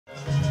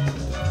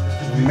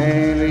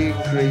Merry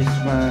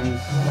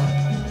Christmas.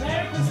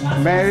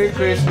 Merry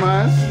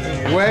Christmas.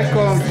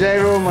 Welcome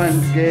Jerome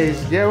and his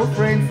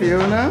girlfriend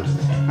Fiona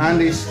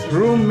and his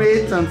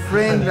roommate and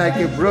friend like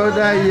a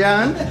brother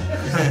Jan.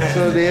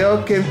 So they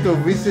all came to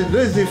visit.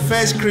 This is the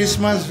first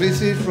Christmas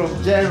visit from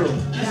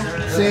Jerome.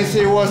 Since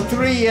he was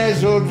 3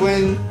 years old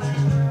when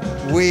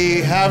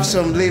we have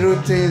some little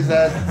things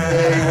that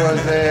he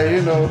was,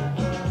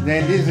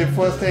 then this is the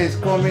first time he's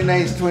coming. Now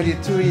he's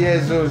 22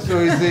 years old. So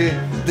it's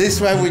this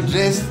is why we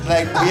dress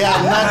like we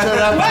are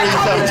natural friends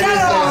of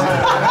Christians.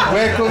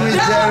 Welcome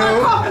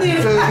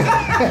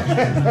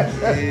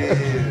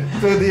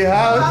to the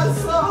house.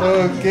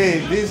 Okay,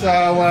 this is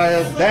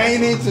our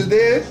dining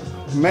today.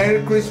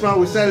 Merry Christmas.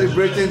 We're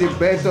celebrating the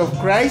birth of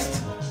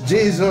Christ,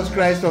 Jesus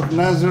Christ of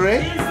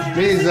Nazareth.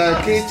 This is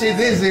our kitchen.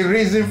 This is the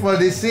reason for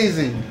the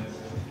season.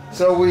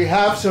 So we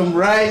have some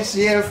rice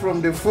here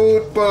from the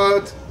food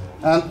pot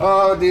and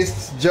all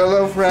this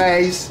jollof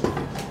rice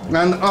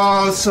and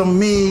all some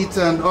meat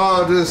and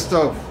all this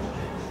stuff.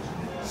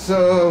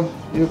 So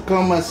you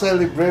come and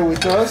celebrate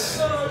with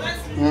us.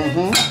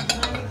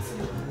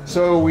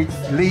 So we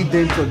lead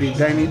them to the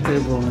dining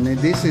table. And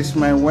this is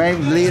my wife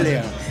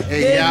Lilia.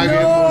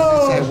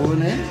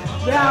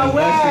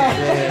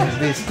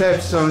 The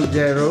stepson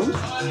Jerome.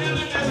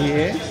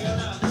 Yeah.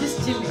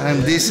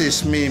 And this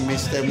is me,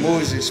 Mr.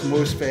 Moses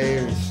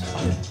Mosperis.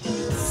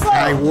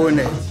 I won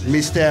it.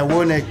 Mr. I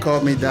won it,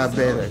 call me that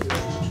better.